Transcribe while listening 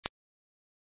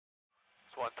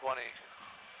120.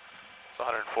 It's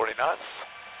 140 knots.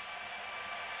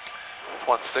 It's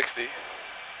 160.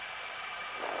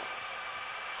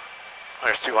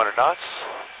 There's 200 knots.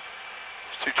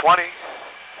 It's 220.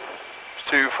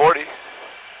 It's 240.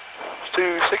 It's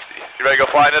 260. You ready to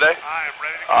go flying today? I am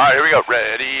ready to go. All right, here we go.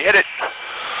 Ready, hit it.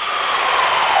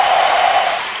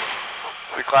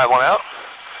 We climb on out.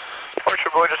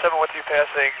 Orchard Voyager 7 with you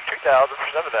passing 2,000 for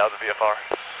 7,000 VFR.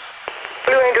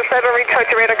 Blue Angels 7, reach out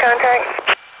to radar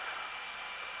contact.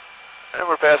 And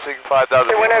we're passing 5,000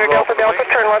 feet. 100 Delta Delta,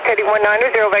 turn left heading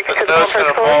 190, vector to the That's going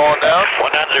to fall on down.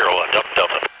 190, Delta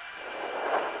Delta.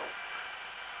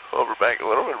 Overbank a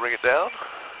little bit, bring it down.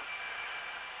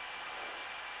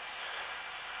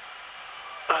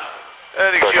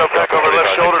 And you can see up back over the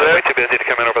left shoulder there. Way too busy to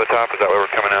come in over the top. Is that where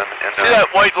we're coming on? See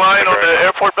that white line on the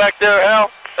airport back there,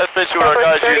 Hal? That's basically what our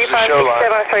guys use as the show line.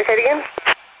 Sorry, say it again.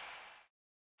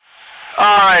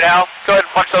 All right, Hal. Go ahead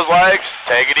and flex those legs.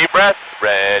 Take a deep breath.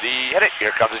 Ready, hit it.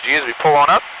 Here comes the G as we pull on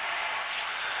up.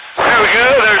 There we go.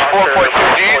 There's 4.2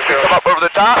 Gs. We come up over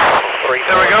the top.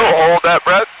 There we go. Hold that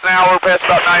breath. Now we're past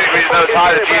about 90 degrees nose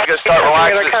high. The G's going to start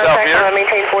relaxing itself here.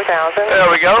 Maintain 4,000.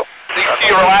 There we go. You can see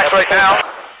you relax right now.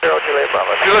 If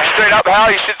you look straight up, Hal,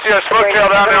 you should see our smoke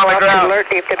trail down there on the ground. Alert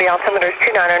deep to the altimeter is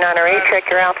 29098. Check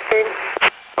your altitude.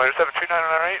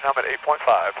 72998, and I'm at 8.5.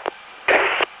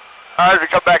 All right, as we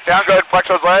come back down, go ahead and flex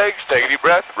those legs. Take a deep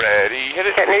breath. Ready, hit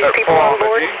it. Got news people on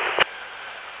board?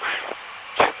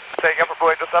 Staying up for Blue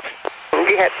Angels 7.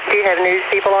 Do you have news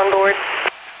people on board?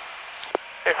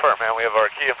 Hey, firm, man. We have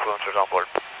our key influencers on board.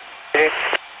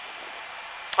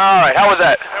 All right, how was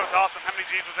that? That was awesome. How many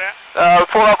G's was that? We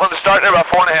pulled up on the start there, about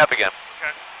 4.5 again.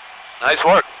 Okay. Nice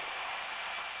work.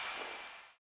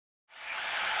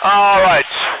 All right.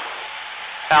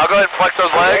 Now go ahead and flex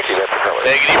those legs. Take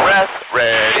a deep breath.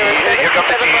 Ready. Here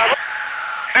comes the G.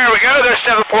 There we go. There's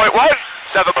 7.1,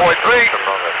 7.3.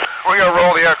 We're going to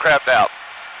roll the aircraft out.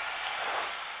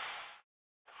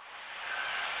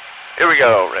 Here we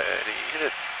go. Ready. Hit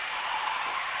it.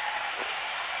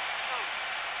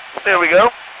 There we go.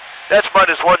 That's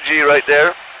minus 1 G right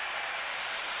there.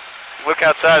 Look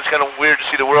outside, it's kind of weird to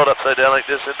see the world upside down like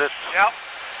this, isn't it? Yep.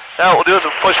 Now what we'll do is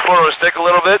we'll push forward on the stick a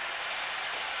little bit.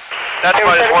 That's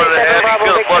minus 1.5. You can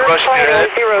feel the blood rushing to your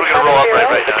head. We're going to roll upright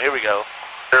right now. Here we go.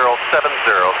 070, 7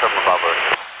 Bravo.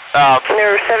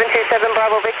 There 727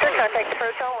 Bravo Victor, contact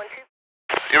approach on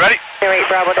 12. You ready? 08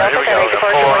 Bravo Delta, here we go.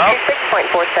 departure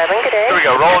 126.47, good day. Here we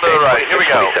go, roll to the right. Here we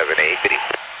go. 2780.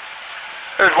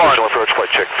 There's one. Approach flight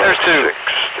check. There's two.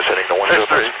 Descending to 1. There's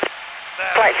three.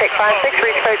 Flight check 56,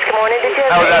 reach approach, good morning. Did you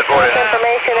How was that have for you?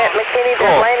 information at McKinney,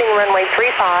 Cool. landing runway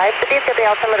 35, the deep to the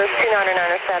altimeter is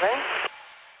 29907.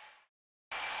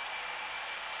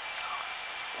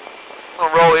 I'm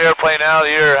going to roll the airplane out of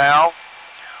the air, Hal.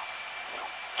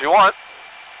 If you want,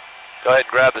 go ahead and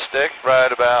grab the stick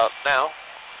right about now.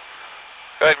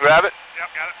 Go ahead and grab it. Yep,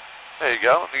 got it. There you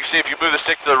go. You can see if you move the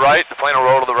stick to the right, the plane will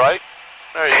roll to the right.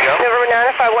 There you go. November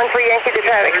 9513 Yankee to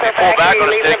traffic. If you pull back on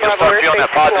the stick, you'll start feeling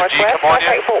that positive G come on you.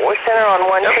 Contact Fort Worth Center on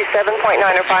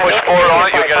 127.905. Push forward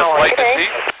on it, you'll get a flight to see.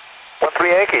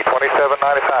 13 Yankee,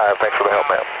 2795. Thanks for the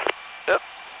help, man. Yep.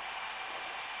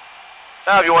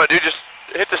 Now if you want to do, just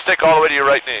hit the stick all the way to your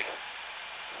right knee.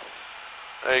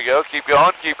 There you go. Keep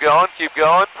going, keep going, keep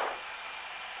going.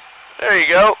 There you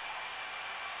go.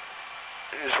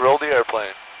 You just rolled the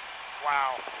airplane.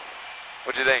 Wow.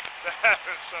 What'd you think? That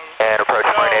is so... And approach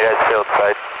 98 as field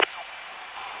side.